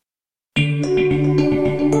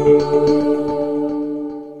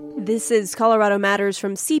This is Colorado Matters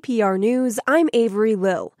from CPR News. I'm Avery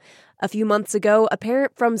Lill. A few months ago, a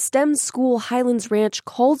parent from STEM school Highlands Ranch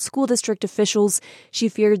called school district officials. She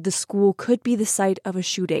feared the school could be the site of a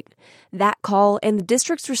shooting. That call and the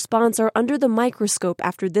district's response are under the microscope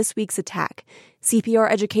after this week's attack. CPR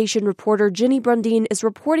education reporter Jenny Brundin is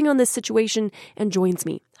reporting on this situation and joins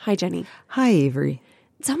me. Hi, Jenny. Hi, Avery.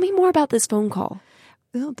 Tell me more about this phone call.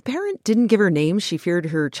 Well, the parent didn't give her name. She feared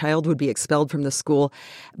her child would be expelled from the school.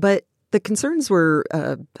 But the concerns were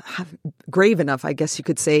grave enough, I guess you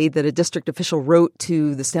could say, that a district official wrote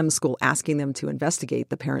to the STEM school asking them to investigate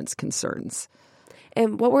the parents' concerns.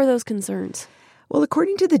 And what were those concerns? Well,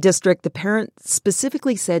 according to the district, the parent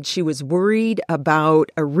specifically said she was worried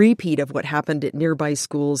about a repeat of what happened at nearby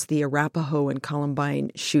schools, the Arapahoe and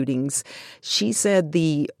Columbine shootings. She said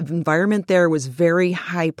the environment there was very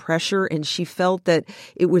high pressure, and she felt that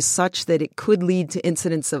it was such that it could lead to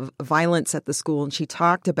incidents of violence at the school. And she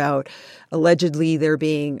talked about allegedly there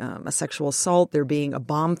being a sexual assault, there being a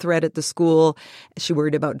bomb threat at the school. She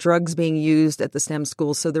worried about drugs being used at the STEM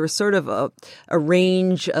school. So there was sort of a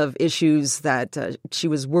range of issues that she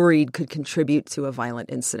was worried could contribute to a violent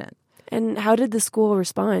incident. And how did the school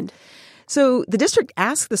respond? So the district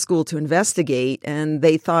asked the school to investigate, and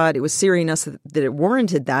they thought it was serious enough that it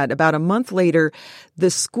warranted that. About a month later, the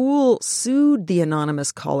school sued the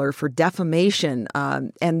anonymous caller for defamation,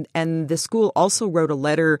 and the school also wrote a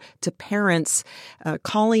letter to parents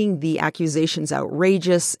calling the accusations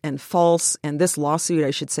outrageous and false, and this lawsuit,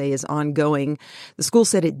 I should say, is ongoing. The school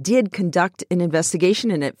said it did conduct an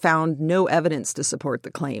investigation, and it found no evidence to support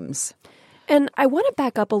the claims. And I want to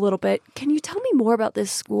back up a little bit. Can you tell me more about this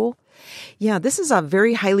school? Yeah, this is a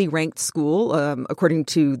very highly ranked school, according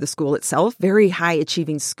to the school itself. Very high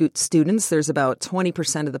achieving students. There's about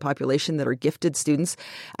 20% of the population that are gifted students.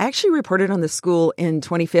 I actually reported on the school in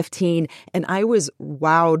 2015, and I was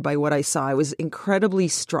wowed by what I saw. I was incredibly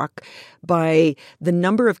struck by the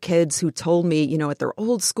number of kids who told me, at their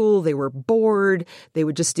old school, they were bored. They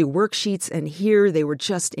would just do worksheets, and here they were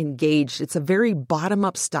just engaged. It's a very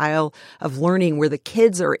bottom-up style of learning where the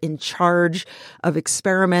kids are in charge of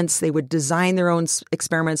experiments. They would design their own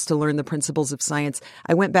experiments to learn the principles of science.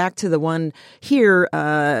 I went back to the one here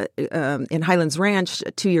in Highlands Ranch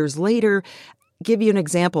 2 years later. Give you an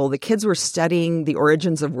example. The kids were studying the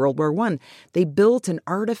origins of World War I. They built an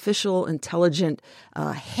artificial intelligent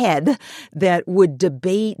head that would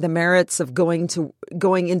debate the merits of going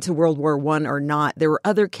into World War I or not. There were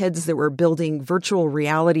other kids that were building virtual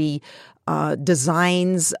reality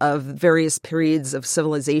designs of various periods of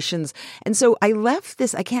civilizations. And so I left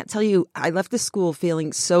this school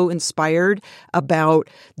feeling so inspired about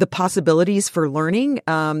the possibilities for learning.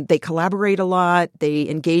 They collaborate a lot. They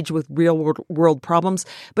engage with real world problems.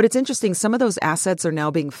 But it's interesting. Some of those assets are now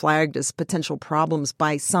being flagged as potential problems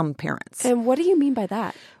by some parents. And what do you mean by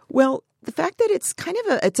that? Well, the fact that it's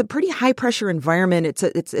it's a pretty high pressure environment.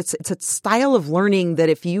 It's a style of learning that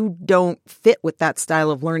if you don't fit with that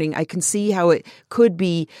style of learning, I can see how it could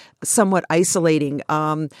be somewhat isolating.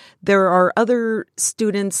 There are other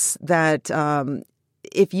students that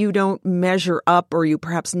if you don't measure up or you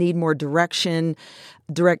perhaps need more direct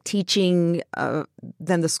teaching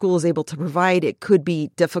than the school is able to provide, it could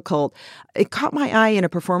be difficult. It caught my eye in a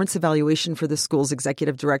performance evaluation for the school's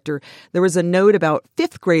executive director. There was a note about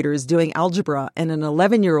fifth graders doing algebra and an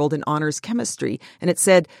 11-year-old in honors chemistry. And it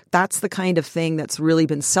said that's the kind of thing that's really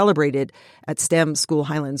been celebrated at STEM School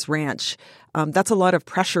Highlands Ranch. That's a lot of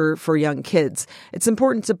pressure for young kids. It's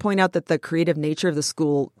important to point out that the creative nature of the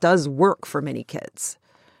school does work for many kids.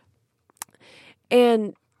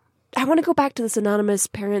 And I want to go back to this anonymous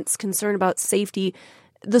parent's concern about safety.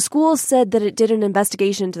 The school said that it did an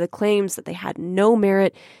investigation into the claims that they had no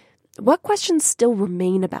merit. What questions still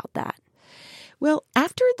remain about that? Well,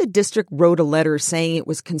 after the district wrote a letter saying it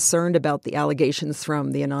was concerned about the allegations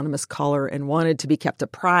from the anonymous caller and wanted to be kept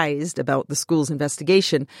apprised about the school's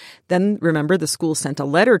investigation, then remember the school sent a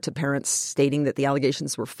letter to parents stating that the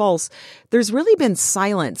allegations were false. There's really been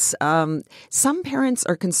silence. Some parents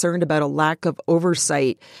are concerned about a lack of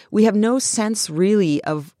oversight. We have no sense really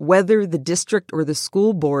of whether the district or the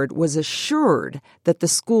school board was assured that the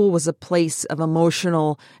school was a place of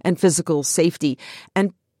emotional and physical safety.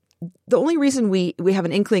 And the only reason we have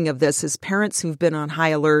an inkling of this is parents who've been on high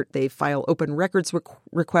alert. They file open records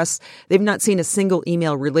requests. They've not seen a single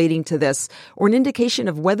email relating to this or an indication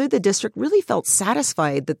of whether the district really felt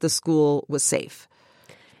satisfied that the school was safe.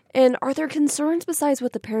 And are there concerns besides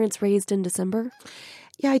what the parents raised in December?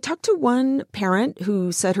 Yeah, I talked to one parent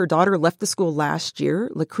who said her daughter left the school last year.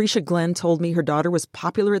 Lucretia Glenn told me her daughter was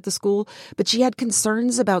popular at the school, but she had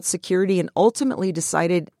concerns about security and ultimately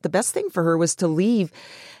decided the best thing for her was to leave.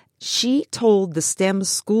 She told the STEM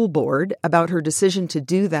school board about her decision to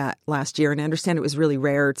do that last year. And I understand it was really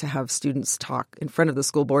rare to have students talk in front of the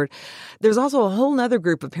school board. There's also a whole other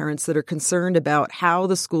group of parents that are concerned about how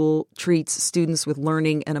the school treats students with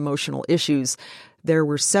learning and emotional issues. There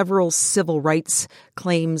were several civil rights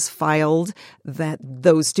claims filed that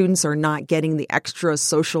those students are not getting the extra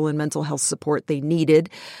social and mental health support they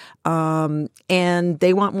needed. And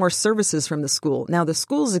they want more services from the school. Now, the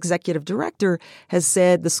school's executive director has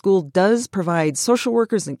said the school does provide social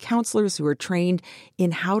workers and counselors who are trained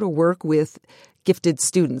in how to work with gifted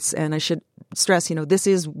students. And I should stress, this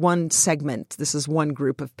is one segment. This is one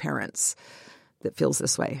group of parents that feels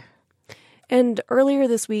this way. And earlier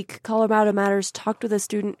this week, Colorado Matters talked with a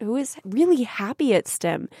student who is really happy at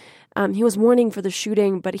STEM. He was mourning for the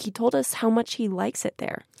shooting, but he told us how much he likes it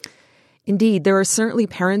there. Indeed, there are certainly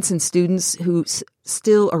parents and students who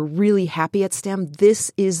still are really happy at STEM.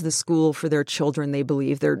 This is the school for their children, they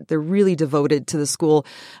believe. They're really devoted to the school.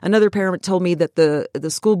 Another parent told me that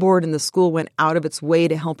the school board and the school went out of its way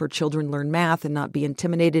to help her children learn math and not be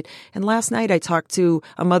intimidated. And last night I talked to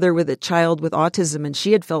a mother with a child with autism, and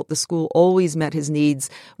she had felt the school always met his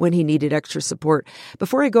needs when he needed extra support.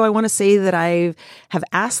 Before I go, I want to say that I have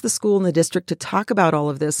asked the school and the district to talk about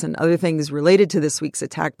all of this and other things related to this week's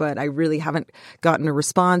attack, but I really haven't gotten a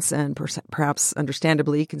response, and perhaps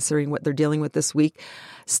understandably, considering what they're dealing with this week.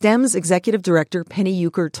 STEM's executive director, Penny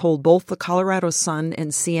Euchre, told both the Colorado Sun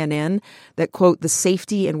and CNN that, quote, the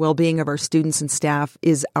safety and well-being of our students and staff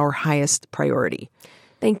is our highest priority.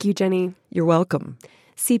 Thank you, Jenny. You're welcome.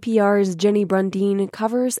 CPR's Jenny Brundin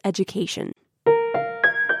covers education.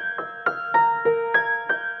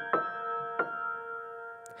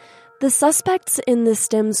 The suspects in the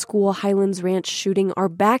STEM school Highlands Ranch shooting are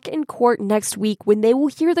back in court next week when they will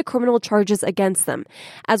hear the criminal charges against them.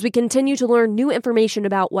 As we continue to learn new information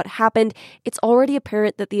about what happened, it's already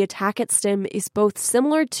apparent that the attack at STEM is both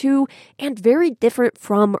similar to and very different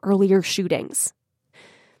from earlier shootings.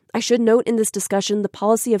 I should note in this discussion, the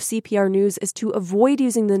policy of CPR News is to avoid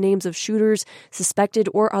using the names of shooters, suspected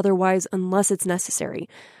or otherwise, unless it's necessary.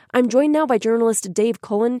 I'm joined now by journalist Dave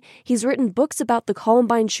Cullen. He's written books about the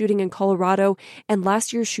Columbine shooting in Colorado and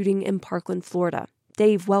last year's shooting in Parkland, Florida.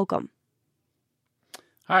 Dave, welcome.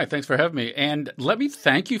 Hi, thanks for having me. And let me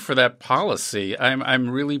thank you for that policy. I'm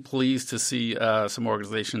really pleased to see some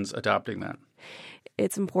organizations adopting that.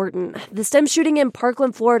 It's important. The STEM shooting in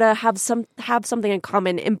Parkland, Florida have something in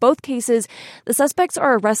common. In both cases, the suspects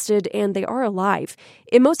are arrested and they are alive.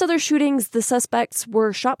 In most other shootings, the suspects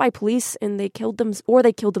were shot by police and they killed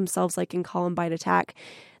themselves, like in Columbine attack.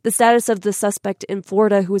 The status of the suspect in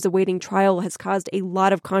Florida who is awaiting trial has caused a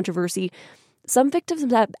lot of controversy. Some victims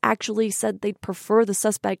have actually said they'd prefer the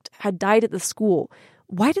suspect had died at the school.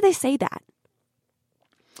 Why do they say that?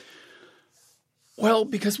 Well,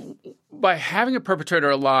 because by having a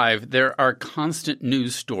perpetrator alive, there are constant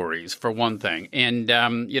news stories, for one thing. And,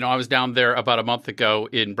 I was down there about a month ago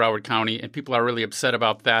in Broward County, and people are really upset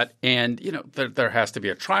about that. And, there has to be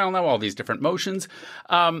a trial now, all these different motions.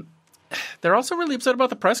 They're also really upset about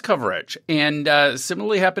the press coverage. And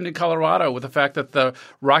similarly happened in Colorado with the fact that the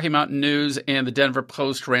Rocky Mountain News and the Denver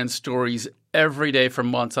Post ran stories every day for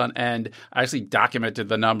months on end. I actually documented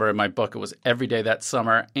the number in my book. It was every day that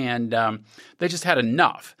summer. And they just had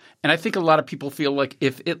enough. And I think a lot of people feel like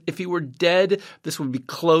if he were dead, this would be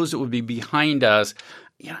closed. It would be behind us.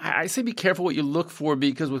 I say be careful what you look for,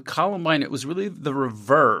 because with Columbine, it was really the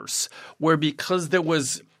reverse, where because there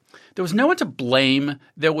was no one to blame.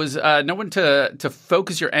 There was no one to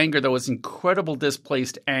focus your anger. There was incredible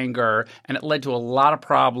displaced anger, and it led to a lot of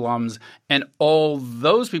problems. And all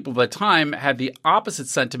those people at the time had the opposite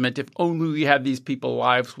sentiment. If only we had these people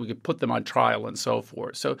alive, we could put them on trial and so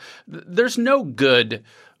forth. So there's no good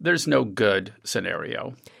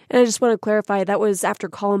scenario. And I just want to clarify, that was after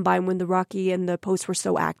Columbine when the Rocky and the Post were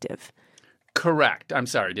so active. Correct. I'm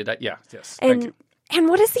sorry. Did I? Yeah. Yes. Thank you. And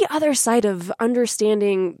what is the other side of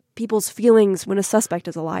understanding people's feelings when a suspect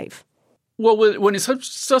is alive? Well, when a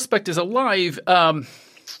suspect is alive, I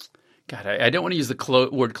don't want to use the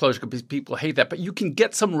word closure because people hate that, but you can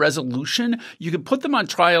get some resolution. You can put them on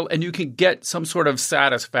trial and you can get some sort of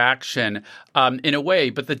satisfaction in a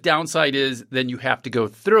way. But the downside is then you have to go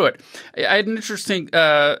through it. I had an interesting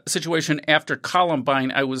situation after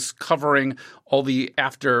Columbine. I was covering all the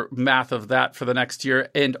aftermath of that for the next year,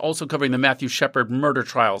 and also covering the Matthew Shepard murder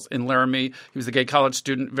trials in Laramie. He was a gay college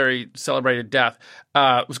student, very celebrated death.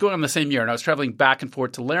 It was going on the same year, and I was traveling back and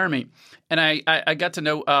forth to Laramie. And I got to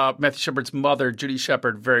know Matthew Shepard's mother, Judy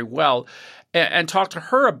Shepard, very well, and talked to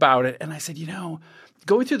her about it. And I said,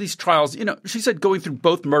 going through these trials, she said going through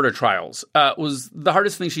both murder trials was the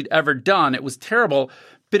hardest thing she'd ever done. It was terrible.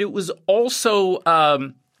 but it was also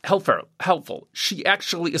helpful. She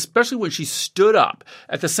actually, especially when she stood up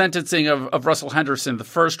at the sentencing of Russell Henderson, the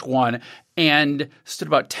first one, and stood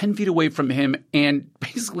about 10 feet away from him and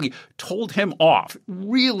basically told him off,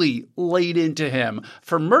 really laid into him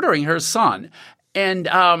for murdering her son. And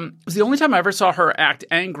it was the only time I ever saw her act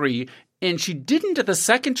angry. And she didn't at the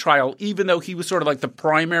second trial, even though he was sort of like the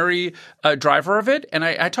primary driver of it. And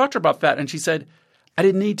I talked to her about that, and she said, I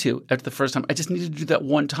didn't need to after the first time. I just needed to do that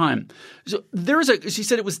one time. So she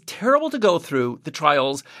said it was terrible to go through the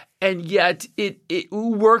trials, and yet it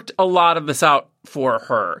worked a lot of this out for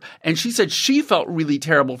her. And she said she felt really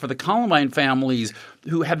terrible for the Columbine families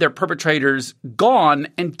who had their perpetrators gone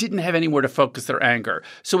and didn't have anywhere to focus their anger.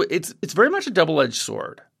 So it's very much a double-edged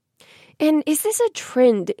sword. And is this a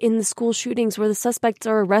trend in the school shootings where the suspects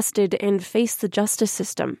are arrested and face the justice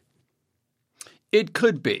system? It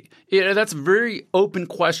could be. That's a very open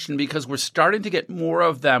question because we're starting to get more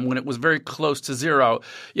of them when it was very close to zero.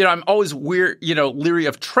 I'm always leery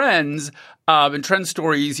of trends and trend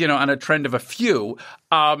stories, on a trend of a few.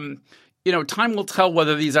 Time will tell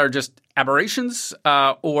whether these are just aberrations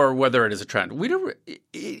or whether it is a trend.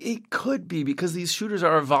 It could be because these shooters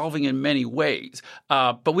are evolving in many ways,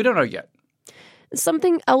 but we don't know yet.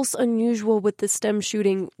 Something else unusual with the STEM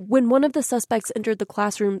shooting, when one of the suspects entered the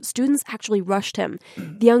classroom, students actually rushed him.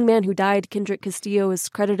 The young man who died, Kendrick Castillo, is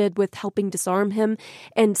credited with helping disarm him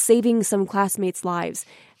and saving some classmates' lives.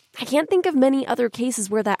 I can't think of many other cases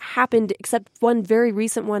where that happened, except one very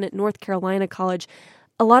recent one at North Carolina College.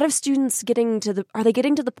 A lot of students getting to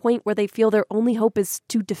the point where they feel their only hope is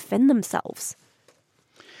to defend themselves?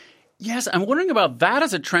 Yes, I'm wondering about that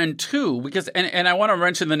as a trend too, because and I want to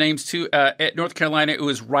mention the names too. At North Carolina, it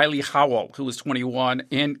was Riley Howell, who was 21,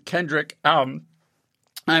 and Kendrick. I'm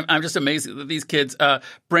just amazed that these kids.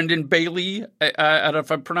 Brendan Bailey, I don't know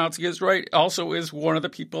if I'm pronouncing this right, also is one of the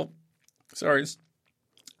people. Sorry, it's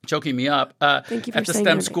choking me up. Thank you for at the saying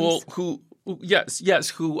STEM their school, names.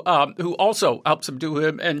 who also helped subdue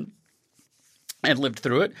him and lived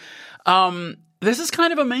through it. This is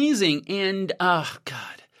kind of amazing, and God.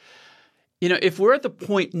 If we're at the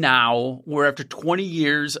point now where after 20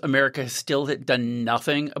 years, America has still done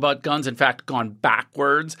nothing about guns, in fact, gone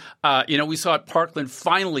backwards. We saw at Parkland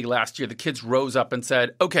finally last year, the kids rose up and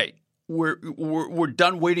said, okay, we're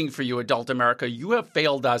done waiting for you, adult America. You have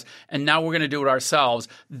failed us, and now we're going to do it ourselves.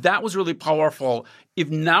 That was really powerful. If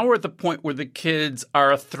now we're at the point where the kids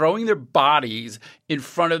are throwing their bodies in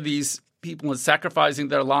front of these people and sacrificing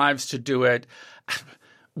their lives to do it,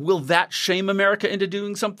 will that shame America into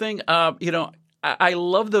doing something? I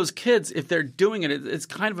love those kids if they're doing it. It's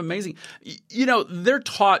kind of amazing. They're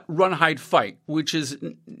taught run, hide, fight, which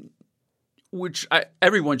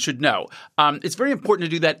everyone should know. It's very important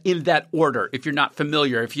to do that in that order. If you're not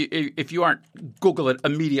familiar, if you aren't, Google it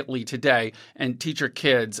immediately today and teach your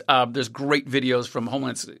kids. There's great videos from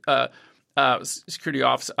Homeland Security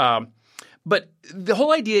Office. But the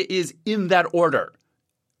whole idea is in that order.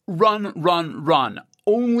 Run, run, run.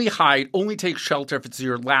 Only hide, only take shelter if it's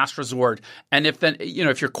your last resort. And if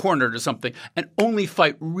you're cornered or something, and only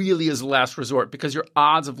fight really is the last resort because your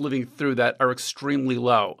odds of living through that are extremely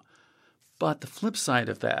low. But the flip side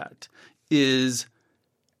of that is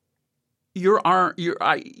your odds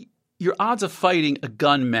of fighting a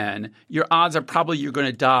gunman, your odds are probably you're going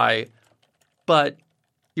to die, but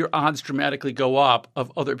your odds dramatically go up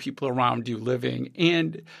of other people around you living.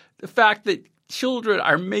 And the fact that children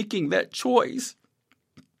are making that choice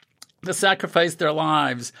to sacrifice their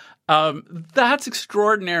lives, that's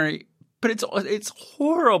extraordinary. But it's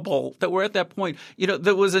horrible that we're at that point.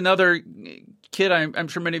 There was another kid I'm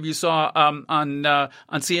sure many of you saw on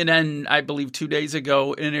CNN, I believe 2 days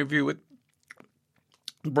ago, an interview with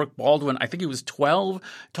Brooke Baldwin. I think he was 12,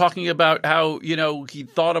 talking about how he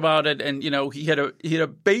thought about it, and he had a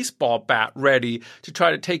baseball bat ready to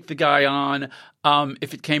try to take the guy on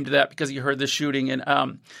if it came to that, because he heard the shooting.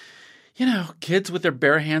 And kids with their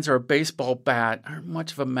bare hands or a baseball bat aren't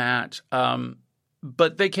much of a match.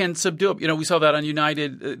 But they can subdue it. We saw that on the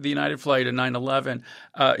United flight in 9/11,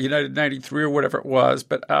 United 93 or whatever it was.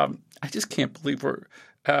 But I just can't believe we're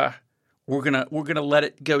gonna let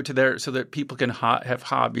it go to there so that people can have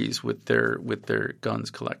hobbies with their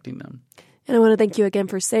guns, collecting them. And I want to thank you again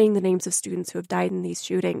for saying the names of students who have died in these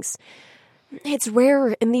shootings. It's rare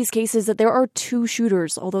in these cases that there are two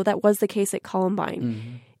shooters, although that was the case at Columbine.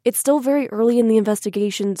 Mm-hmm. It's still very early in the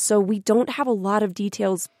investigation, so we don't have a lot of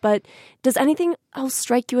details. But does anything else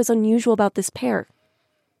strike you as unusual about this pair?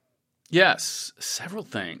 Yes, several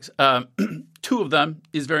things. Two of them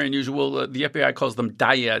is very unusual. The FBI calls them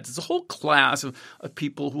dyads. It's a whole class of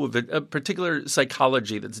people who have a particular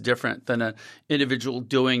psychology that's different than an individual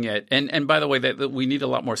doing it. And by the way, that we need a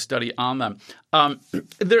lot more study on them.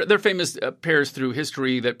 They're famous pairs through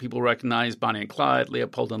history that people recognize: Bonnie and Clyde,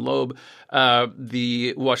 Leopold and Loeb,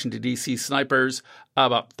 the Washington, D.C. snipers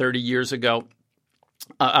about 30 years ago.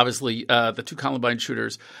 Obviously, the two Columbine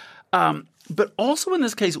shooters. But also in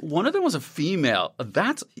this case, one of them was a female.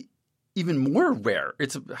 That's even more rare. I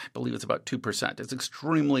believe it's about 2%. It's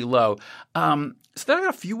extremely low. So there are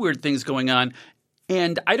a few weird things going on.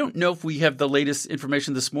 And I don't know if we have the latest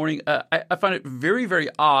information this morning. I find it very, very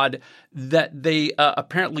odd that they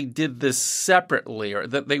apparently did this separately, or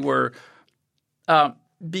that they were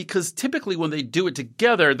because typically when they do it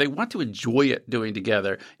together, they want to enjoy it doing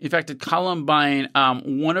together. In fact, at Columbine,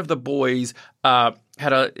 one of the boys had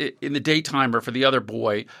in the daytime, or for the other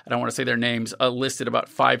boy, I don't want to say their names, listed about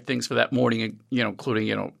 5 things for that morning,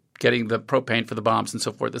 including, getting the propane for the bombs and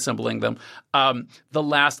so forth, assembling them. The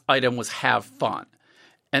last item was have fun.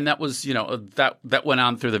 And that was, that went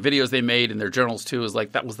on through the videos they made in their journals too. Is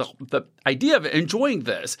like that was the idea of enjoying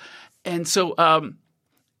this. And so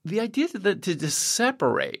the idea to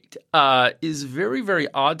separate is very,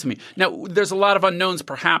 very odd to me. Now, there's a lot of unknowns.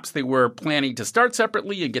 Perhaps they were planning to start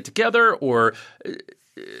separately and get together, or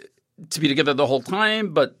to be together the whole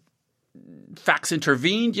time, but facts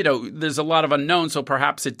intervened. There's a lot of unknowns, so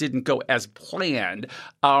perhaps it didn't go as planned.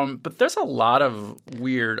 But there's a lot of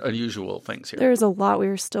weird, unusual things here. There's a lot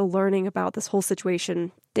we're still learning about this whole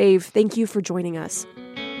situation. Dave, thank you for joining us.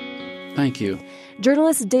 Thank you.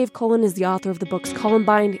 Journalist Dave Cullen is the author of the books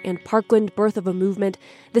Columbine and Parkland, Birth of a Movement.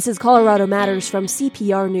 This is Colorado Matters from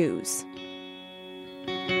CPR News.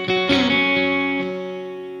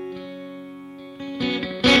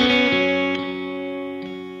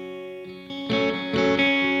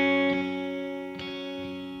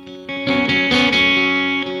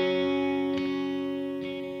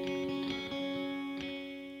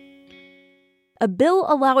 A bill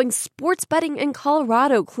allowing sports betting in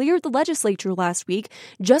Colorado cleared the legislature last week,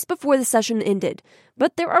 just before the session ended.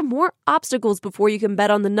 But there are more obstacles before you can bet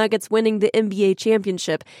on the Nuggets winning the NBA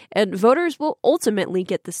championship, and voters will ultimately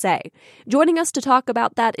get the say. Joining us to talk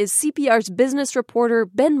about that is CPR's business reporter,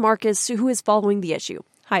 Ben Marcus, who is following the issue.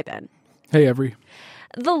 Hi, Ben. Hey, Avery.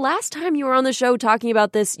 The last time you were on the show talking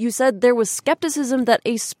about this, you said there was skepticism that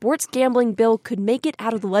a sports gambling bill could make it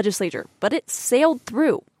out of the legislature, but it sailed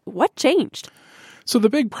through. What changed? So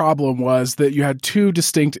the big problem was that you had two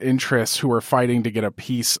distinct interests who were fighting to get a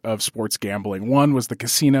piece of sports gambling. One was the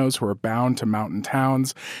casinos, who are bound to mountain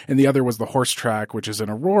towns, and the other was the horse track, which is in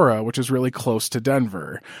Aurora, which is really close to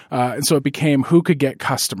Denver. And so it became who could get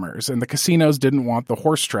customers. And the casinos didn't want the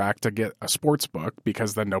horse track to get a sports book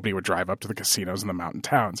because then nobody would drive up to the casinos in the mountain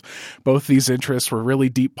towns. Both these interests were really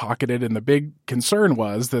deep-pocketed, and the big concern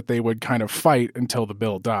was that they would kind of fight until the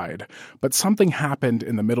bill died. But something happened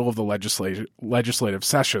in the middle of the legislative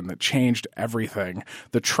session that changed everything.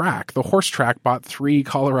 The horse track, bought 3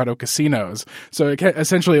 Colorado casinos. So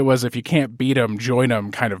essentially it was if you can't beat them, join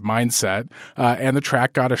them kind of mindset. And the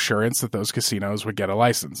track got assurance that those casinos would get a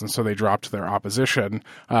license. And so they dropped their opposition,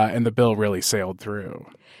 and the bill really sailed through.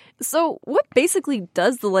 So what basically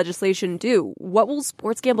does the legislation do? What will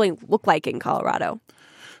sports gambling look like in Colorado?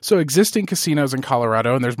 So existing casinos in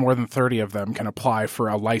Colorado, and there's more than 30 of them, can apply for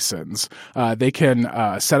a license. They can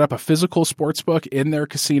set up a physical sports book in their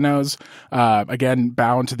casinos, again,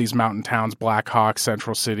 bound to these mountain towns, Black Hawk,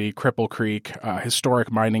 Central City, Cripple Creek,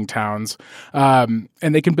 historic mining towns. And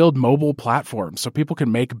they can build mobile platforms, so people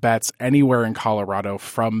can make bets anywhere in Colorado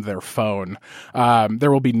from their phone.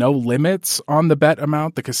 There will be no limits on the bet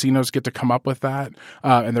amount. The casinos get to come up with that.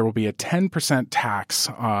 And there will be a 10% tax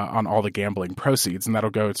on all the gambling proceeds, and that'll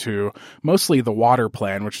go to mostly the water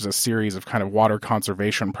plan, which is a series of kind of water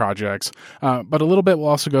conservation projects, but a little bit will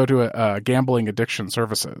also go to gambling addiction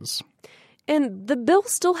services. And the bill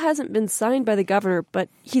still hasn't been signed by the governor, but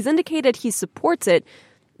he's indicated he supports it.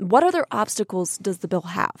 What other obstacles does the bill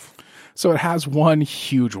have? So it has one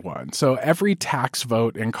huge one. So every tax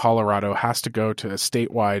vote in Colorado has to go to a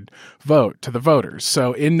statewide vote to the voters.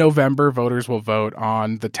 So in November, voters will vote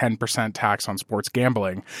on the 10% tax on sports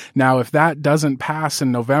gambling. Now, if that doesn't pass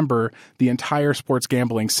in November, the entire sports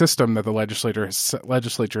gambling system that the legislature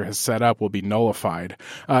has set up will be nullified.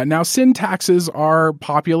 Now, sin taxes are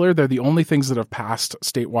popular. They're the only things that have passed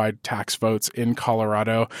statewide tax votes in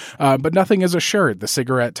Colorado, but nothing is assured. The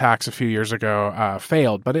cigarette cigarette tax a few years ago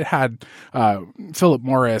failed, but it had Philip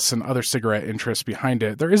Morris and other cigarette interests behind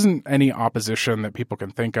it. There isn't any opposition that people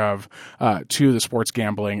can think of to the sports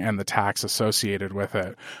gambling and the tax associated with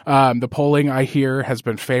it. The polling, I hear, has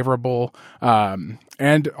been favorable.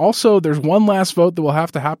 And also, there's one last vote that will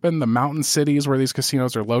have to happen. The mountain cities where these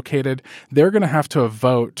casinos are located, they're going to have to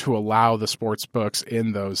vote to allow the sports books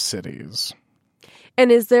in those cities.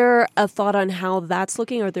 And is there a thought on how that's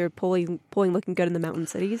looking? Are there polling looking good in the mountain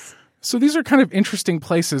cities? So these are kind of interesting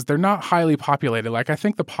places. They're not highly populated. Like, I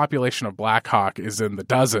think the population of Black Hawk is in the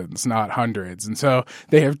dozens, not hundreds. And so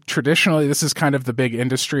they have traditionally, this is kind of the big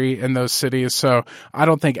industry in those cities. So I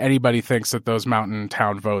don't think anybody thinks that those mountain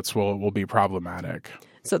town votes will be problematic.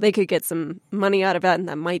 So they could get some money out of that, and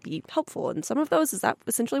that might be helpful in some of those. Is that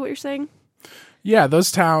essentially what you're saying? Yeah,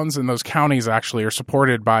 those towns and those counties actually are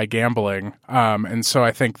supported by gambling, and so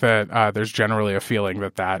I think that there's generally a feeling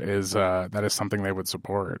that is something they would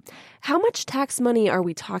support. How much tax money are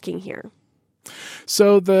we talking here?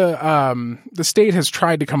 So the state has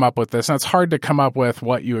tried to come up with this, and it's hard to come up with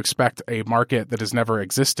what you expect a market that has never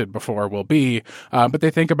existed before will be. But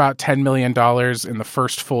they think about $10 million in the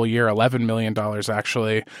first full year, $11 million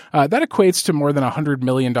actually. That equates to more than $100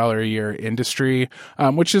 million a year industry,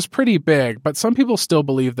 which is pretty big. But some people still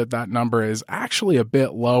believe that number is actually a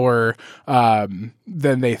bit lower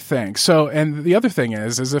than they think. So, and the other thing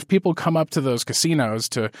is if people come up to those casinos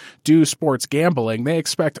to do sports gambling, they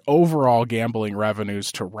expect overall gambling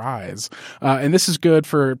revenues to rise. And this is good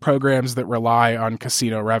for programs that rely on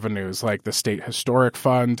casino revenues, like the State Historic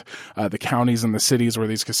Fund, the counties and the cities where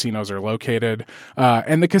these casinos are located.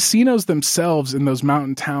 And the casinos themselves in those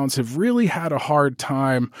mountain towns have really had a hard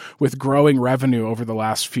time with growing revenue over the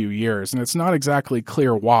last few years. And it's not exactly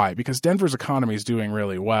clear why, because Denver's economy is doing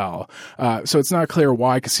really well. So it's not clear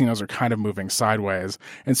why casinos are kind of moving sideways.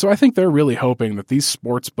 And so I think they're really hoping that these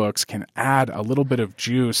sports books can add a little bit of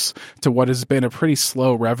juice to what has been a pretty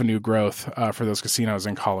slow revenue growth for those casinos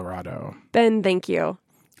in Colorado. Ben, thank you.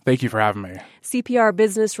 Thank you for having me. CPR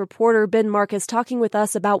business reporter Ben Marcus talking with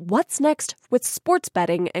us about what's next with sports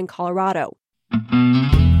betting in Colorado.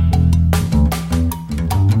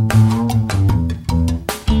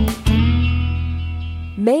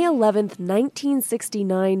 May 11th,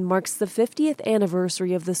 1969 marks the 50th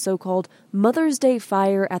anniversary of the so-called Mother's Day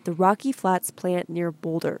fire at the Rocky Flats plant near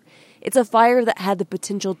Boulder. It's a fire that had the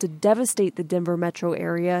potential to devastate the Denver metro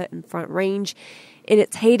area and Front Range. In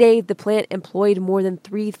its heyday, the plant employed more than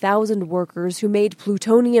 3,000 workers who made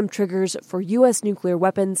plutonium triggers for U.S. nuclear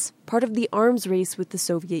weapons, part of the arms race with the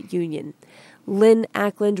Soviet Union. Lynn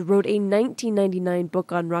Ackland wrote a 1999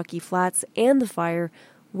 book on Rocky Flats and the fire.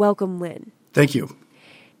 Welcome, Lynn. Thank you.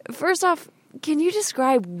 First off, can you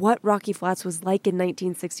describe what Rocky Flats was like in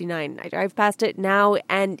 1969? I drive past it now,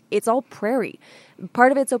 and it's all prairie.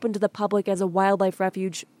 Part of it's open to the public as a wildlife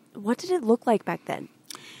refuge. What did it look like back then?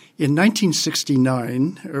 In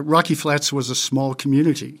 1969, Rocky Flats was a small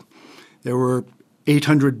community. There were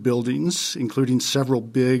 800 buildings, including several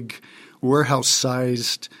big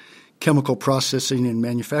warehouse-sized chemical processing and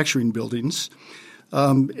manufacturing buildings.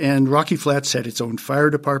 And Rocky Flats had its own fire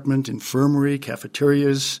department, infirmary,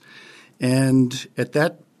 cafeterias. And at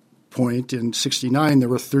that point in 69, there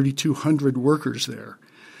were 3,200 workers there.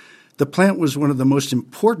 The plant was one of the most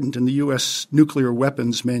important in the U.S. nuclear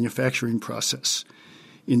weapons manufacturing process.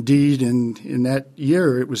 Indeed, in that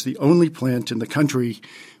year, it was the only plant in the country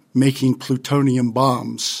making plutonium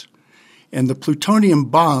bombs. And the plutonium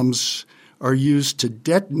bombs are used to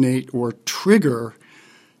detonate or trigger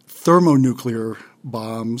thermonuclear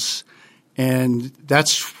bombs, and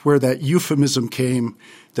that's where that euphemism came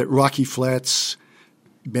that Rocky Flats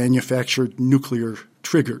manufactured nuclear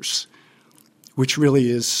triggers, which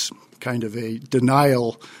really is kind of a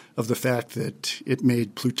denial of the fact that it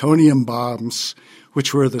made plutonium bombs,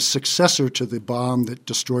 which were the successor to the bomb that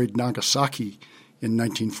destroyed Nagasaki in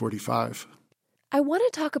 1945. I want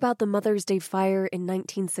to talk about the Mother's Day fire in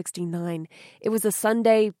 1969. It was a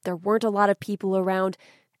Sunday. There weren't a lot of people around.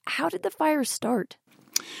 How did the fire start?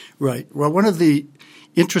 Right. Well, one of the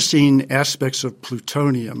interesting aspects of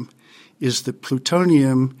plutonium is that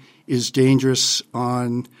plutonium is dangerous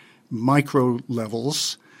on micro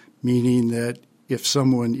levels, meaning that if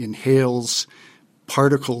someone inhales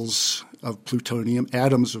particles of plutonium,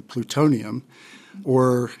 atoms of plutonium,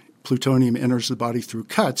 or plutonium enters the body through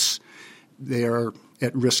cuts, they are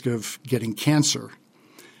at risk of getting cancer.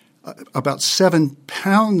 About 7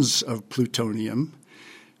 pounds of plutonium,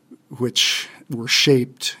 which were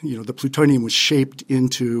shaped, the plutonium was shaped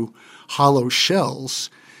into hollow shells.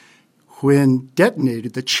 When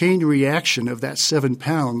detonated, the chain reaction of that 7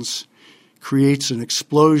 pounds creates an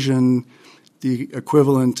explosion the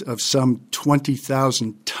equivalent of some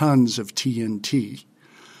 20,000 tons of TNT.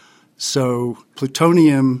 So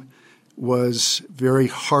plutonium was very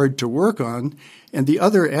hard to work on. And the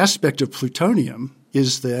other aspect of plutonium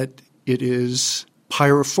is that it is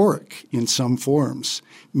pyrophoric in some forms,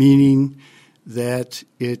 meaning that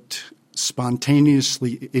it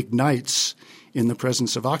spontaneously ignites in the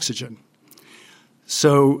presence of oxygen.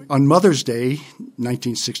 So on Mother's Day,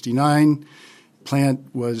 1969,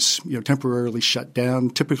 plant was temporarily shut down.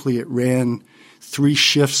 Typically it ran 3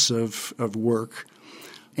 shifts of work,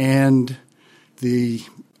 and the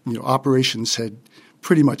operations had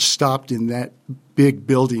pretty much stopped in that big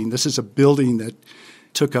building. This is a building that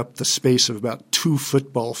took up the space of about 2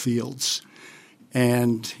 football fields.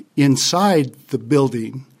 And inside the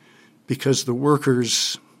building, because the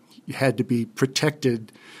workers had to be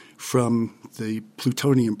protected from the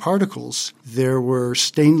plutonium particles, there were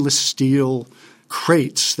stainless steel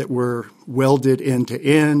crates that were welded end to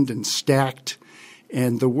end and stacked,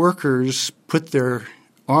 and the workers put their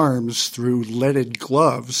arms through leaded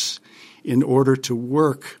gloves in order to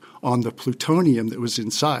work on the plutonium that was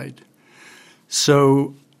inside.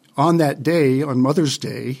 So on that day, on Mother's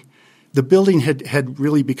Day, the building had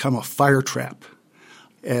really become a fire trap,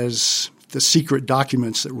 as the secret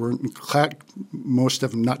documents that weren't, most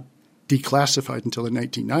of them not declassified until the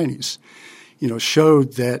 1990s,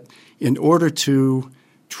 showed that in order to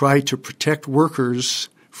try to protect workers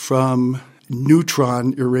from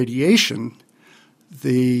neutron irradiation,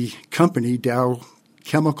 the company, Dow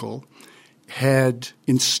Chemical, had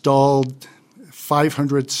installed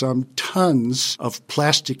 500-some tons of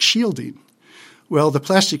plastic shielding. Well, the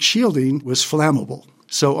plastic shielding was flammable.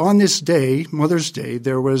 So on this day, Mother's Day,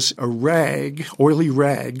 there was a rag, oily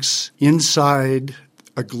rags, inside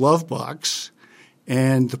a glove box,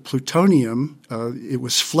 and the plutonium, it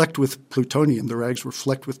was flecked with plutonium. The rags were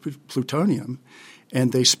flecked with plutonium,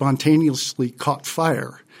 and they spontaneously caught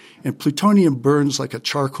fire. And plutonium burns like a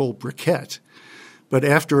charcoal briquette. But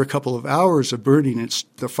after a couple of hours of burning,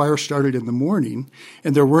 the fire started in the morning,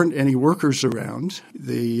 and there weren't any workers around.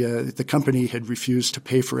 The company had refused to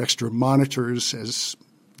pay for extra monitors, as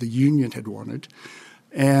the union had wanted.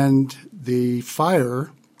 And the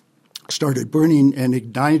fire started burning and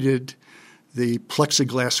ignited the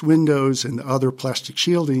plexiglass windows and the other plastic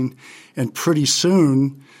shielding. And pretty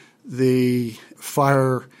soon, the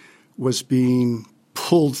fire was being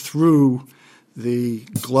pulled through the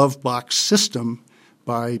glove box system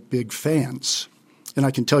by big fans. And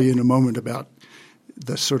I can tell you in a moment about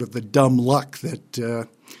the sort of the dumb luck that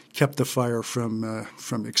kept the fire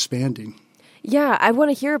from expanding. Yeah, I want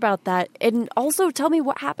to hear about that. And also tell me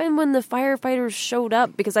what happened when the firefighters showed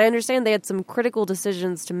up, because I understand they had some critical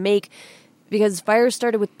decisions to make, because fires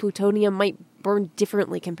started with plutonium might burn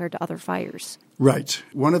differently compared to other fires. Right.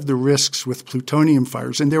 One of the risks with plutonium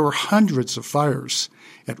fires, and there were hundreds of fires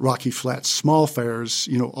at Rocky Flats, small fires,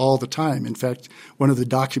 all the time. In fact, one of the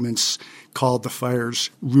documents called the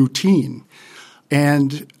fires routine.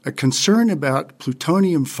 And a concern about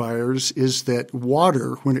plutonium fires is that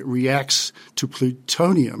water, when it reacts to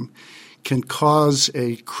plutonium, can cause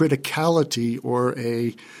a criticality or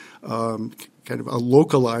a kind of a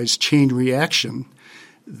localized chain reaction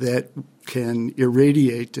that can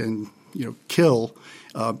irradiate and kill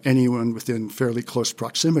anyone within fairly close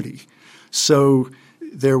proximity. So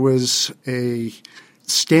there was a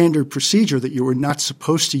standard procedure that you were not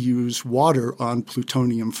supposed to use water on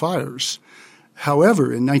plutonium fires. However,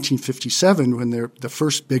 in 1957, when the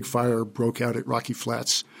first big fire broke out at Rocky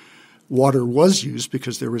Flats, water was used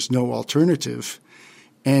because there was no alternative.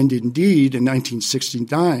 And indeed, in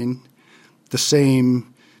 1969, the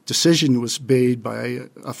same decision was made by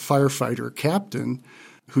a firefighter captain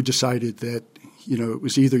who decided that, it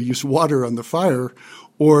was either use water on the fire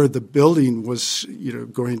or the building was,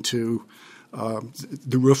 going to,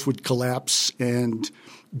 the roof would collapse and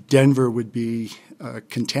Denver would be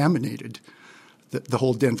contaminated, the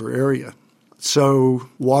whole Denver area. So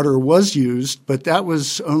water was used, but that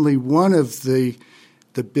was only one of the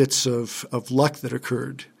bits of luck that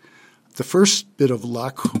occurred. The first bit of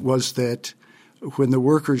luck was that when the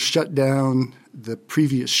workers shut down the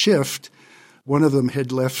previous shift, one of them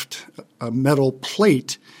had left a metal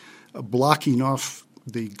plate blocking off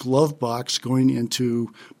the glove box going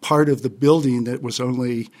into part of the building that was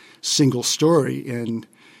only single story and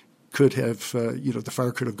could have, the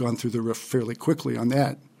fire could have gone through the roof fairly quickly on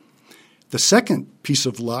that. The second piece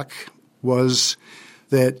of luck was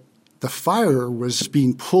that the fire was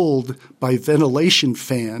being pulled by ventilation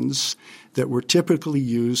fans that were typically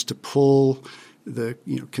used to pull the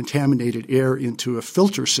contaminated air into a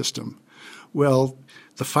filter system. Well,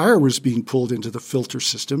 the fire was being pulled into the filter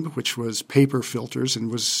system, which was paper filters,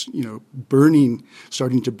 and was,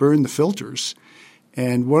 starting to burn the filters.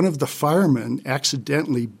 And one of the firemen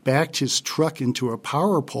accidentally backed his truck into a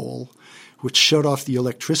power pole, which shut off the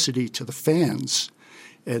electricity to the fans.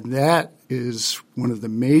 And that is one of the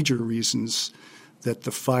major reasons that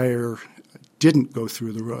the fire didn't go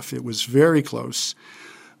through the roof. It was very close.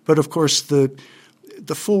 But of course, the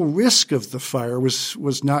full risk of the fire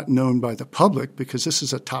was not known by the public because this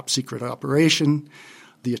is a top secret operation.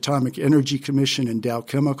 The Atomic Energy Commission and Dow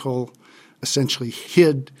Chemical essentially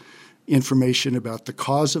hid information about the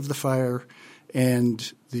cause of the fire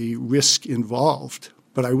and the risk involved.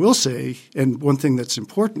 But I will say, and one thing that's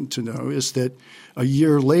important to know is that a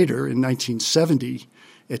year later, in 1970,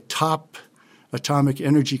 a top Atomic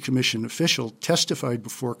Energy Commission official testified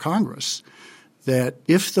before Congress that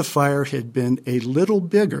if the fire had been a little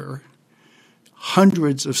bigger,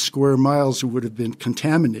 hundreds of square miles would have been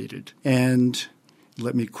contaminated. And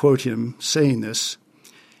let me quote him saying this: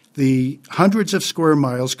 "The hundreds of square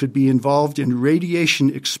miles could be involved in radiation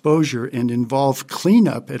exposure and involve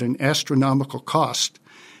cleanup at an astronomical cost,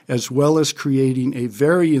 as well as creating a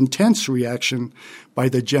very intense reaction by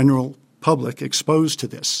the general public exposed to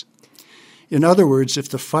this." In other words, if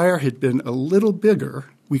the fire had been a little bigger,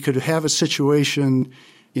 we could have a situation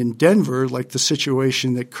in Denver like the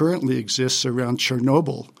situation that currently exists around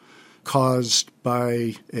Chernobyl, caused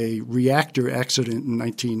by a reactor accident in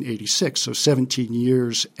 1986, so 17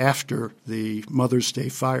 years after the Mother's Day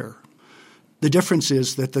fire. The difference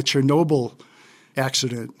is that the Chernobyl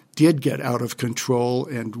accident did get out of control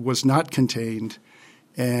and was not contained,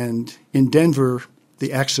 and in Denver,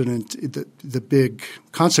 the accident, the big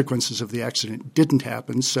consequences of the accident didn't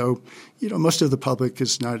happen. So, most of the public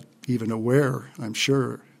is not even aware, I'm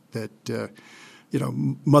sure, that,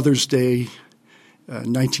 Mother's Day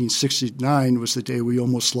 1969 was the day we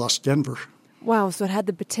almost lost Denver. Wow, so it had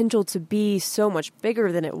the potential to be so much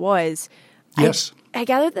bigger than it was. Yes. I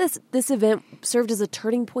gather this event served as a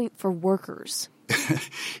turning point for workers.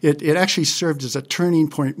 It actually served as a turning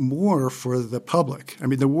point more for the public. I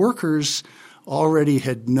mean, the workers already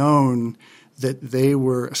had known that they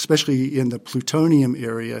were, especially in the plutonium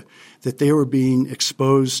area, that they were being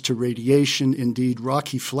exposed to radiation. Indeed,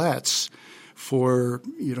 Rocky Flats, for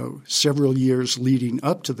several years leading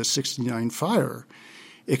up to the 1969 fire,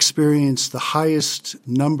 experienced the highest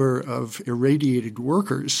number of irradiated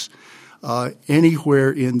workers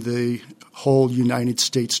anywhere in the whole United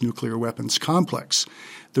States nuclear weapons complex.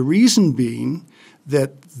 The reason being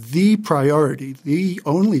that the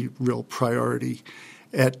only real priority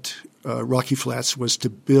at Rocky Flats was to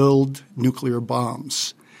build nuclear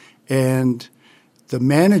bombs. And the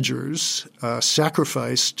managers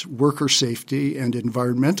sacrificed worker safety and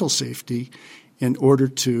environmental safety in order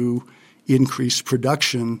to increase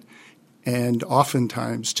production and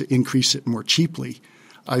oftentimes to increase it more cheaply.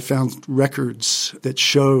 I found records that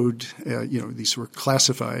showed, these were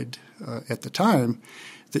classified at the time,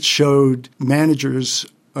 that showed managers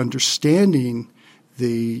understanding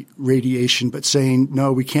the radiation but saying,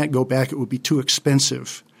 no, we can't go back. It would be too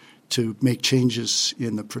expensive to make changes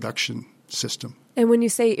in the production system. And when you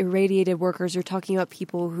say irradiated workers, you're talking about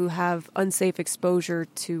people who have unsafe exposure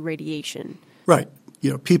to radiation. Right.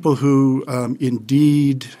 People who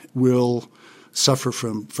indeed will suffer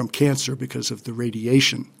from cancer because of the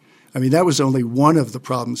radiation. I mean, that was only one of the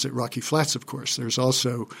problems at Rocky Flats, of course. There's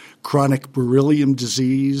also chronic beryllium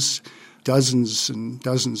disease. Dozens and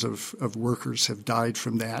dozens of workers have died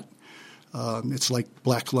from that. It's like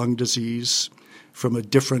black lung disease from a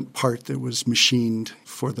different part that was machined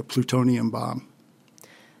for the plutonium bomb.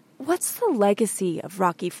 What's the legacy of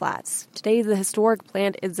Rocky Flats? Today, the historic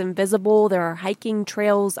plant is invisible. There are hiking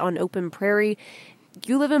trails on open prairie.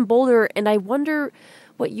 You live in Boulder, and I wonder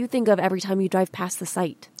what you think of every time you drive past the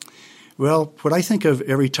site. Well, what I think of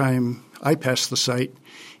every time I pass the site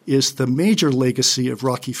is the major legacy of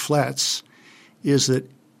Rocky Flats is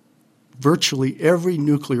that virtually every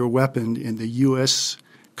nuclear weapon in the U.S.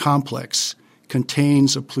 complex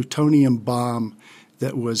contains a plutonium bomb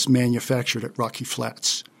that was manufactured at Rocky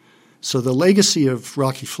Flats. So the legacy of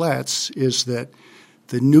Rocky Flats is that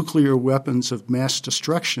the nuclear weapons of mass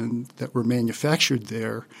destruction that were manufactured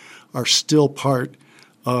there are still part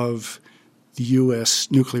of the U.S.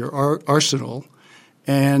 nuclear arsenal,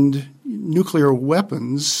 and nuclear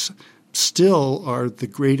weapons still are the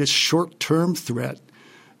greatest short-term threat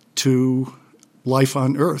to life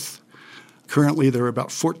on Earth. Currently, there are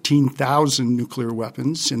about 14,000 nuclear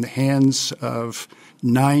weapons in the hands of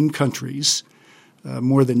 9 countries.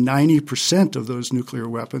 More than 90% of those nuclear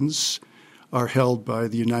weapons are held by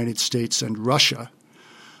the United States and Russia.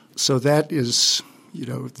 So that is,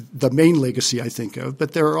 the main legacy I think of.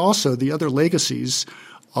 But there are also the other legacies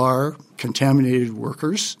are contaminated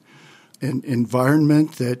workers, an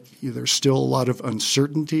environment that there's still a lot of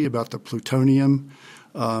uncertainty about the plutonium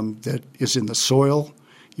that is in the soil.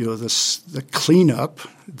 The cleanup,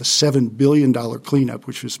 the $7 billion cleanup,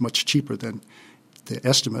 which was much cheaper than the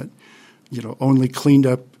estimate, only cleaned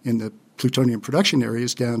up in the plutonium production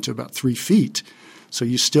areas down to about 3 feet. So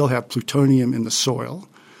you still have plutonium in the soil.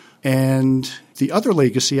 And the other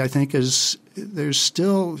legacy, I think, is there's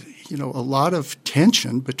still, a lot of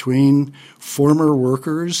tension between former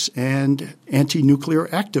workers and anti-nuclear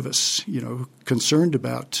activists, concerned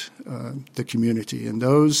about the community. And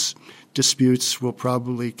those disputes will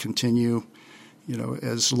probably continue,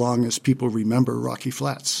 as long as people remember Rocky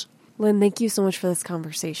Flats. Lynn, thank you so much for this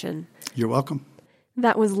conversation. You're welcome.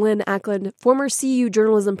 That was Lynn Ackland, former CU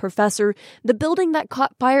journalism professor. The building that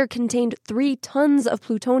caught fire contained 3 tons of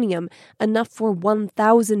plutonium, enough for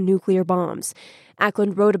 1,000 nuclear bombs.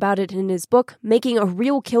 Ackland wrote about it in his book, Making a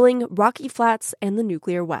Real Killing, Rocky Flats and the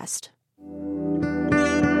Nuclear West.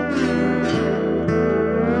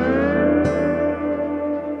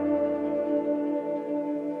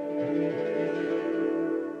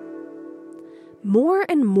 More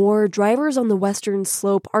and more drivers on the western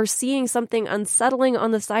slope are seeing something unsettling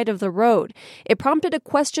on the side of the road. It prompted a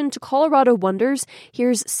question to Colorado Wonders.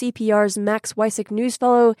 Here's CPR's Max Weisick News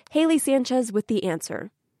fellow Haley Sanchez with the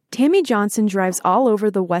answer. Tammy Johnson drives all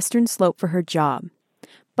over the western slope for her job.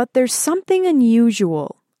 But there's something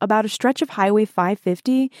unusual about a stretch of Highway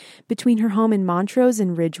 550 between her home in Montrose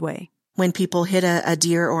and Ridgeway. When people hit a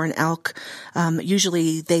deer or an elk,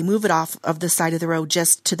 usually they move it off of the side of the road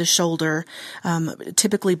just to the shoulder.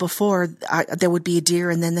 Typically before, there would be a deer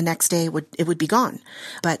and then the next day it would be gone.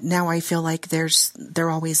 But now I feel like they're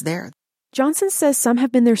always there. Johnson says some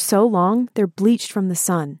have been there so long, they're bleached from the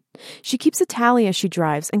sun. She keeps a tally as she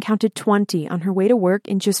drives and counted 20 on her way to work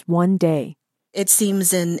in just one day. It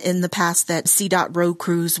seems in the past that CDOT road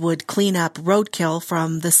crews would clean up roadkill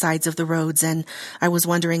from the sides of the roads, and I was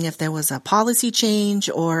wondering if there was a policy change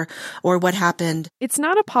or what happened. It's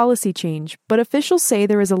not a policy change, but officials say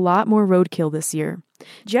there is a lot more roadkill this year.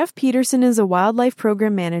 Jeff Peterson is a wildlife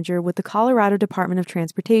program manager with the Colorado Department of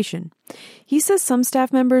Transportation. He says some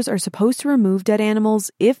staff members are supposed to remove dead animals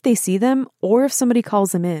if they see them or if somebody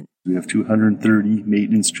calls them in. We have 230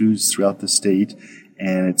 maintenance crews throughout the state,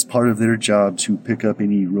 and it's part of their job to pick up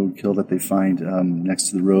any roadkill that they find next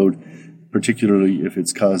to the road, particularly if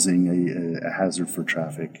it's causing a hazard for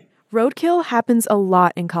traffic. Roadkill happens a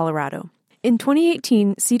lot in Colorado. In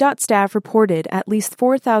 2018, CDOT staff reported at least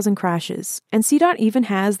 4,000 crashes, and CDOT even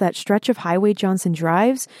has that stretch of highway Johnson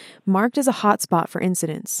drives marked as a hotspot for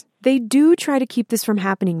incidents. They do try to keep this from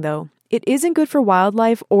happening, though. It isn't good for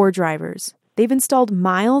wildlife or drivers. They've installed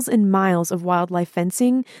miles and miles of wildlife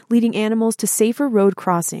fencing, leading animals to safer road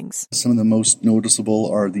crossings. Some of the most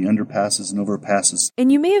noticeable are the underpasses and overpasses.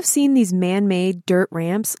 And you may have seen these man-made dirt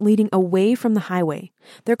ramps leading away from the highway.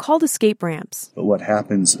 They're called escape ramps. But what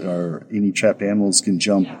happens are any trapped animals can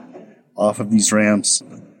jump off of these ramps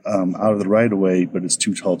out of the right-of-way, but it's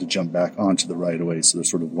too tall to jump back onto the right-of-way, so they're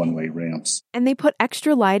sort of one-way ramps. And they put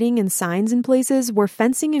extra lighting and signs in places where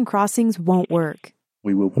fencing and crossings won't work.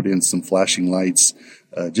 We will put in some flashing lights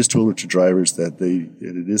just to alert to drivers that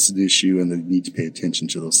it is an issue and they need to pay attention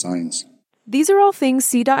to those signs. These are all things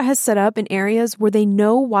CDOT has set up in areas where they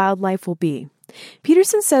know wildlife will be.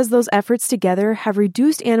 Peterson says those efforts together have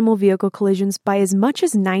reduced animal vehicle collisions by as much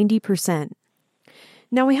as 90%.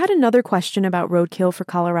 Now, we had another question about roadkill for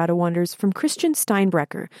Colorado Wonders from Christian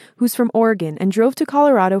Steinbrecher, who's from Oregon and drove to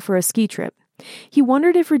Colorado for a ski trip. He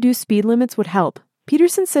wondered if reduced speed limits would help.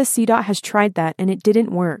 Peterson says CDOT has tried that and it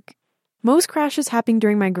didn't work. Most crashes happen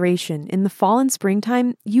during migration in the fall and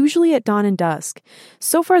springtime, usually at dawn and dusk.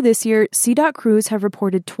 So far this year, CDOT crews have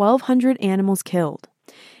reported 1,200 animals killed.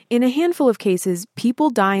 In a handful of cases,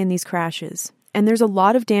 people die in these crashes. And there's a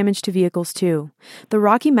lot of damage to vehicles, too. The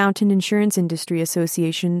Rocky Mountain Insurance Industry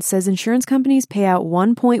Association says insurance companies pay out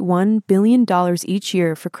 $1.1 billion each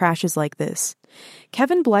year for crashes like this.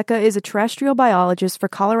 Kevin Blecka is a terrestrial biologist for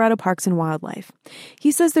Colorado Parks and Wildlife. He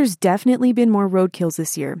says there's definitely been more roadkills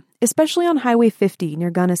this year, especially on Highway 50 near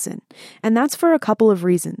Gunnison, and that's for a couple of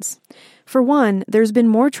reasons. For one, there's been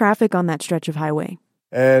more traffic on that stretch of highway.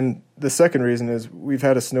 And the second reason is we've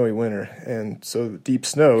had a snowy winter, and so the deep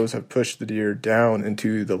snows have pushed the deer down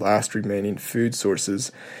into the last remaining food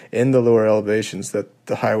sources in the lower elevations that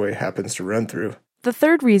the highway happens to run through. The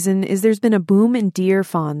third reason is there's been a boom in deer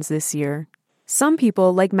fawns this year. Some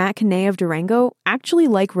people, like Matt Canay of Durango, actually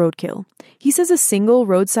like roadkill. He says a single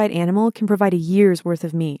roadside animal can provide a year's worth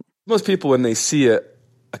of meat. Most people, when they see it,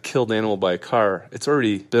 a killed animal by a car, it's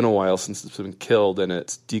already been a while since it's been killed and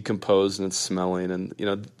it's decomposed and it's smelling. And,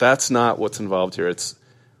 that's not what's involved here. It's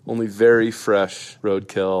only very fresh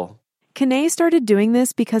roadkill. Kene started doing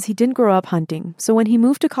this because he didn't grow up hunting. So when he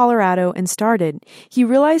moved to Colorado and started, he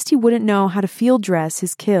realized he wouldn't know how to field dress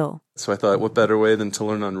his kill. So I thought, what better way than to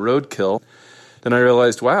learn on roadkill? Then I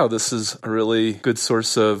realized, wow, this is a really good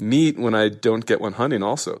source of meat when I don't get one hunting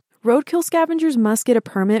also. Roadkill scavengers must get a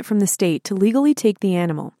permit from the state to legally take the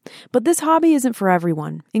animal. But this hobby isn't for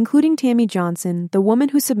everyone, including Tammy Johnson, the woman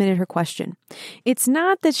who submitted her question. It's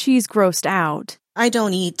not that she's grossed out. I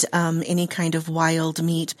don't eat any kind of wild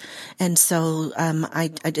meat, and so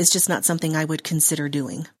it's just not something I would consider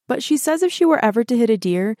doing. But she says if she were ever to hit a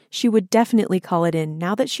deer, she would definitely call it in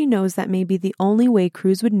now that she knows that may be the only way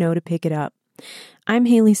crews would know to pick it up. I'm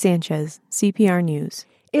Haley Sanchez, CPR News.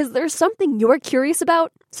 Is there something you're curious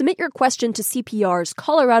about? Submit your question to CPR's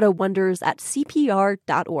Colorado Wonders at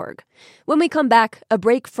CPR.org. When we come back, a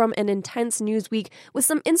break from an intense news week with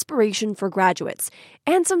some inspiration for graduates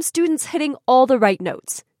and some students hitting all the right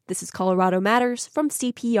notes. This is Colorado Matters from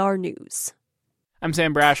CPR News. I'm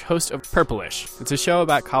Sam Brash, host of Purplish. It's a show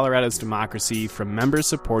about Colorado's democracy from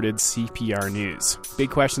member-supported CPR News.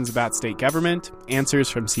 Big questions about state government, answers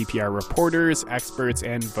from CPR reporters, experts,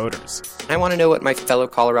 and voters. I want to know what my fellow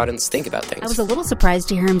Coloradans think about things. I was a little surprised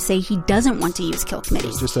to hear him say he doesn't want to use kill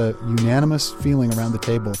committees. There's just a unanimous feeling around the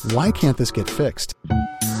table. Why can't this get fixed?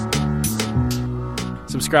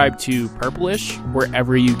 Subscribe to Purplish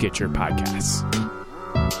wherever you get your podcasts.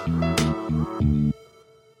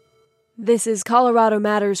 This is Colorado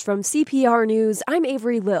Matters from CPR News. I'm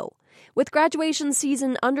Avery Lill. With graduation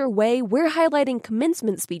season underway, we're highlighting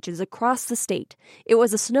commencement speeches across the state. It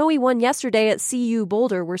was a snowy one yesterday at CU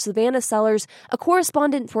Boulder, where Savannah Sellers, a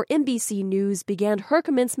correspondent for NBC News, began her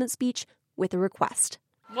commencement speech with a request.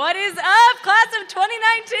 What is up, class of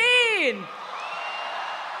 2019?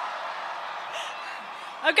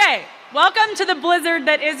 Okay, welcome to the blizzard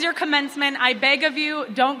that is your commencement. I beg of you,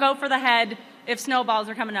 don't go for the head if snowballs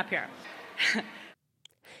are coming up here.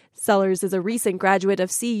 Sellers is a recent graduate of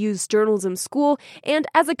CU's journalism school, and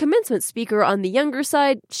as a commencement speaker on the younger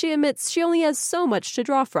side, she admits she only has so much to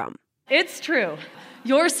draw from. It's true.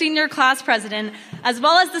 Your senior class president, as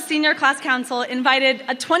well as the senior class council, invited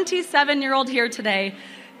a 27-year-old here today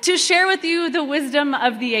to share with you the wisdom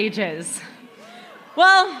of the ages.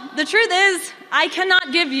 Well, the truth is, I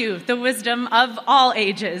cannot give you the wisdom of all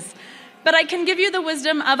ages, but I can give you the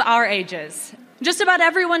wisdom of our ages. Just about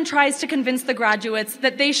everyone tries to convince the graduates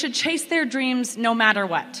that they should chase their dreams no matter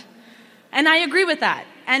what. And I agree with that,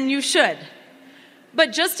 and you should.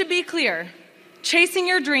 But just to be clear, chasing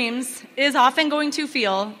your dreams is often going to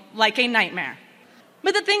feel like a nightmare.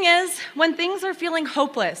 But the thing is, when things are feeling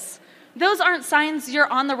hopeless, those aren't signs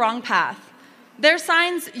you're on the wrong path. They're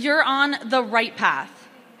signs you're on the right path.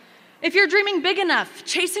 If you're dreaming big enough,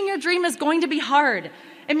 chasing your dream is going to be hard.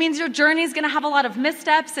 It means your journey is going to have a lot of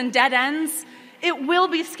missteps and dead ends. It will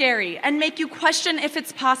be scary and make you question if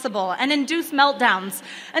it's possible and induce meltdowns.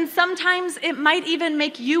 And sometimes it might even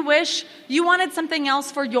make you wish you wanted something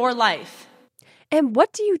else for your life. And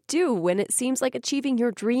what do you do when it seems like achieving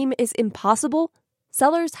your dream is impossible?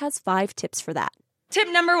 Sellers has 5 tips for that. Tip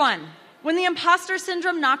number 1, when the imposter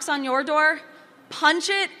syndrome knocks on your door, punch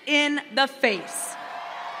it in the face.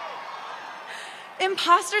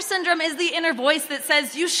 Imposter syndrome is the inner voice that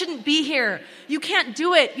says you shouldn't be here. You can't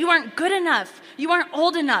do it. You aren't good enough. You aren't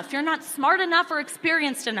old enough. You're not smart enough or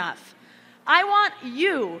experienced enough. I want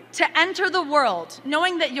you to enter the world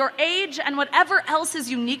knowing that your age and whatever else is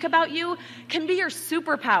unique about you can be your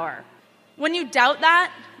superpower. When you doubt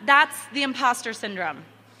that, that's the imposter syndrome.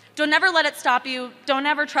 Don't ever let it stop you. Don't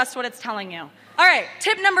ever trust what it's telling you. All right,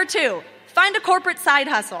 tip number 2, find a corporate side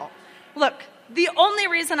hustle. Look, the only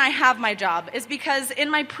reason I have my job is because in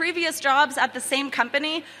my previous jobs at the same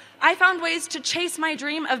company, I found ways to chase my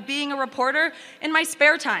dream of being a reporter in my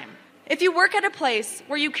spare time. If you work at a place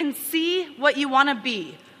where you can see what you want to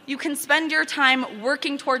be, you can spend your time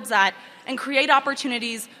working towards that and create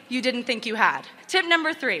opportunities you didn't think you had. Tip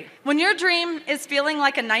number 3, when your dream is feeling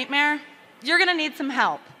like a nightmare, you're going to need some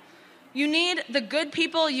help. You need the good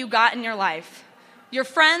people you got in your life. Your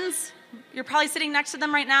friends, you're probably sitting next to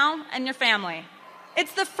them right now, and your family.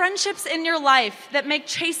 It's the friendships in your life that make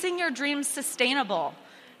chasing your dreams sustainable.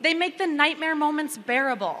 They make the nightmare moments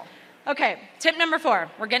bearable. Okay, tip number 4.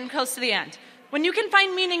 We're getting close to the end. When you can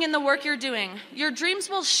find meaning in the work you're doing, your dreams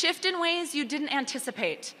will shift in ways you didn't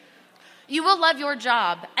anticipate. You will love your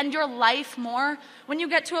job and your life more when you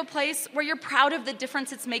get to a place where you're proud of the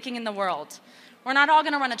difference it's making in the world, We're not all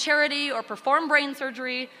going to run a charity or perform brain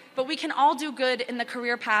surgery, but we can all do good in the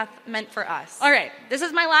career path meant for us. All right, this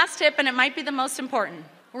is my last tip, and it might be the most important.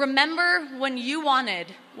 Remember when you wanted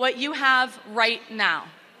what you have right now.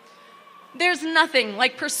 There's nothing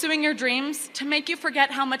like pursuing your dreams to make you forget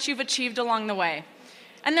how much you've achieved along the way.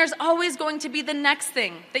 And there's always going to be the next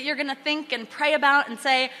thing that you're going to think and pray about and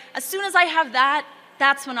say, as soon as I have that,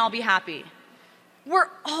 that's when I'll be happy. We're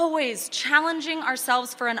always challenging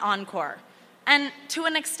ourselves for an encore. And to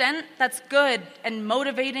an extent, that's good and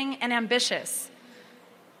motivating and ambitious.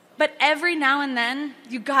 But every now and then,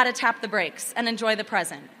 you gotta tap the brakes and enjoy the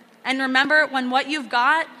present. And remember when what you've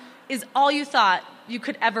got is all you thought you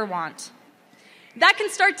could ever want. That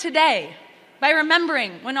can start today by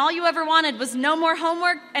remembering when all you ever wanted was no more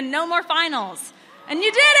homework and no more finals. And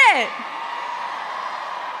you did it!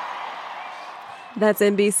 That's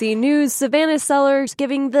NBC News' Savannah Sellers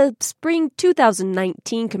giving the spring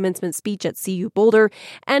 2019 commencement speech at CU Boulder,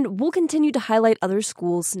 and we'll continue to highlight other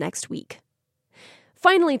schools next week.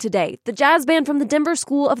 Finally today, the jazz band from the Denver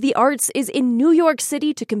School of the Arts is in New York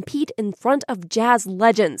City to compete in front of jazz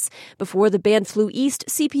legends. Before the band flew east,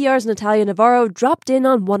 CPR's Natalia Navarro dropped in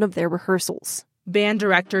on one of their rehearsals. Band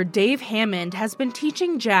director Dave Hammond has been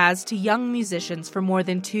teaching jazz to young musicians for more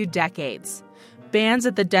than 2 decades. Bands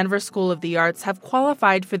at the Denver School of the Arts have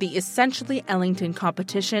qualified for the Essentially Ellington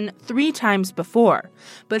competition 3 times before,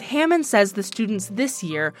 but Hammond says the students this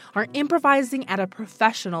year are improvising at a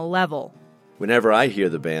professional level. Whenever I hear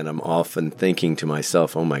the band, I'm often thinking to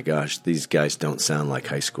myself, oh my gosh, these guys don't sound like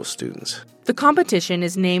high school students. The competition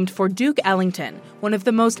is named for Duke Ellington, one of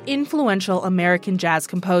the most influential American jazz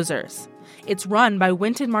composers. It's run by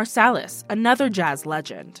Wynton Marsalis, another jazz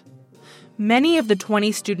legend. Many of the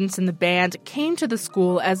 20 students in the band came to the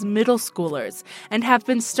school as middle schoolers and have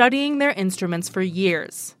been studying their instruments for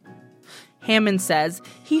years. Hammond says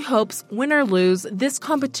he hopes, win or lose, this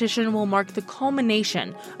competition will mark the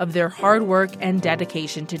culmination of their hard work and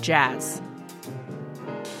dedication to jazz.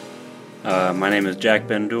 My name is Jack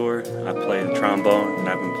Bendur. I play the trombone, and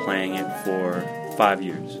I've been playing it for 5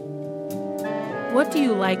 years. What do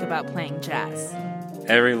you like about playing jazz?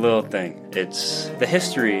 Every little thing. It's the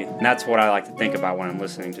history, and that's what I like to think about when I'm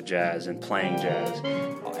listening to jazz and playing jazz.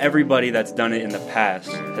 Everybody that's done it in the past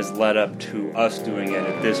has led up to us doing it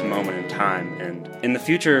at this moment in time, and in the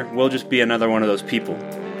future, we'll just be another one of those people.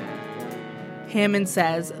 Hammond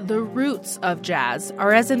says the roots of jazz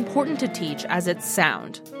are as important to teach as its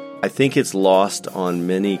sound. I think it's lost on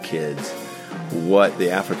many kids what the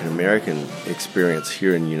African American experience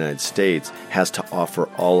here in the United States has to offer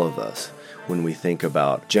all of us when we think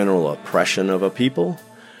about general oppression of a people,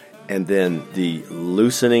 and then the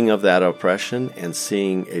loosening of that oppression and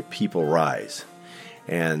seeing a people rise.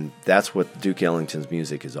 And that's what Duke Ellington's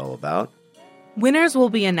music is all about. Winners will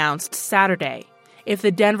be announced Saturday. If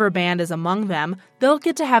the Denver band is among them, they'll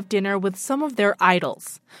get to have dinner with some of their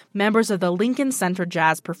idols, members of the Lincoln Center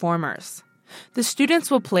Jazz Performers. The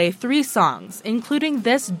students will play 3 songs, including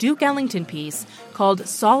this Duke Ellington piece called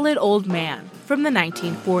Solid Old Man from the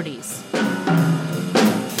 1940s.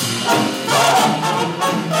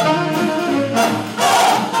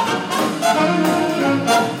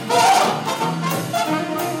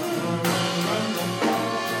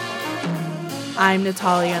 I'm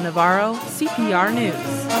Natalia Navarro, CPR News.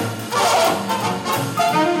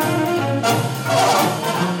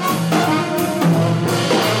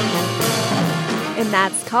 And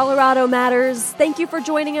that's Colorado Matters. Thank you for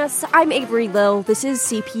joining us. I'm Avery Lill. This is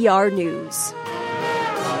CPR News.